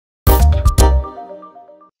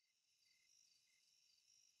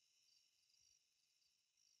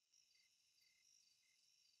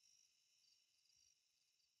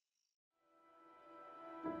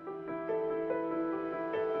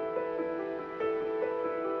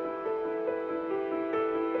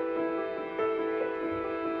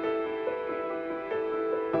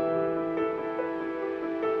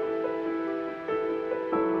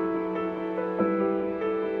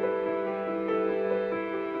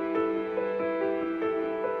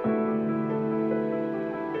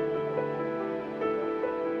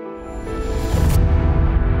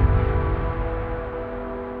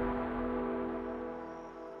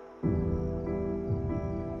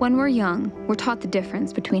When we're young, we're taught the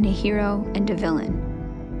difference between a hero and a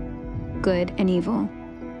villain, good and evil,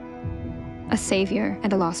 a savior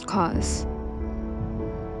and a lost cause.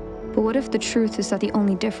 But what if the truth is that the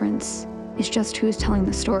only difference is just who's telling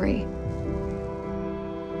the story?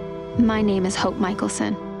 My name is Hope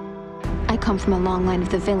Michelson. I come from a long line of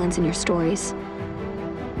the villains in your stories.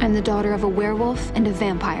 I'm the daughter of a werewolf and a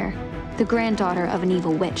vampire, the granddaughter of an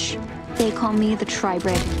evil witch. They call me the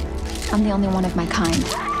Tribrid. I'm the only one of my kind.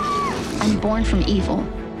 I'm born from evil,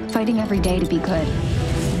 fighting every day to be good.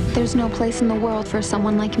 There's no place in the world for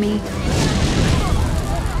someone like me.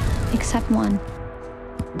 Except one.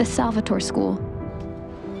 The Salvatore School.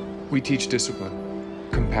 We teach discipline,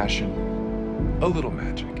 compassion, a little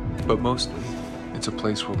magic, but mostly it's a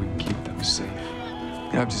place where we keep them safe.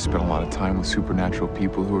 I've just spent a lot of time with supernatural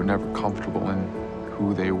people who are never comfortable in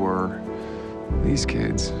who they were. These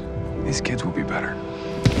kids will be better.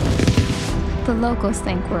 The locals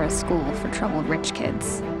think we're a school for troubled rich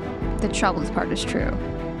kids. The troubled part is true.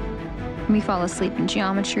 We fall asleep in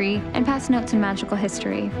geometry and pass notes in magical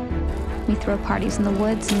history. We throw parties in the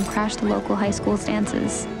woods and crash the local high school's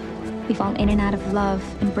dances. We fall in and out of love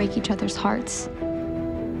and break each other's hearts.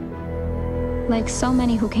 Like so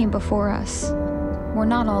many who came before us, we're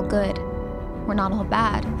not all good. We're not all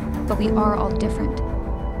bad, but we are all different,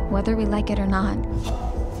 whether we like it or not.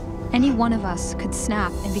 Any one of us could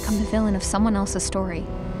snap and become the villain of someone else's story.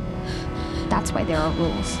 That's why there are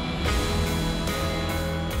rules.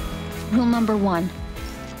 Rule number 1,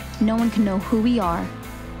 no one can know who we are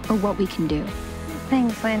or what we can do.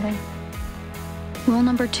 Thanks, Landon. Rule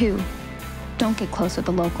number 2, don't get close with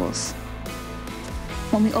the locals.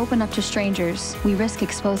 When we open up to strangers, we risk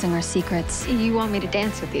exposing our secrets. You want me to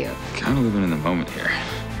dance with you? Kind of living in the moment here.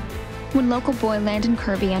 When local boy Landon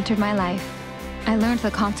Kirby entered my life, I learned the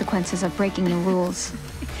consequences of breaking the rules.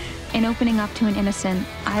 In opening up to an innocent,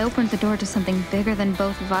 I opened the door to something bigger than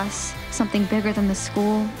both of us, something bigger than the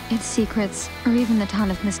school, its secrets, or even the town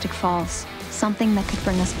of Mystic Falls. Something that could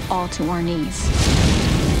bring us all to our knees.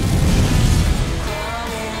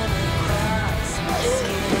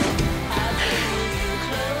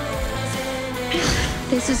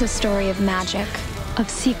 This is a story of magic, of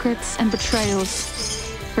secrets and betrayals,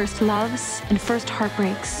 first loves and first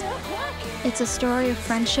heartbreaks. It's a story of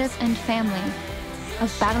friendship and family,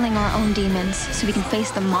 of battling our own demons so we can face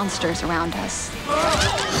the monsters around us.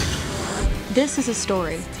 This is a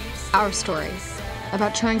story, our story,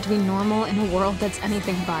 about trying to be normal in a world that's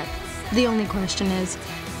anything but. The only question is,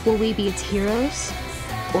 will we be its heroes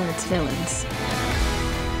or its villains?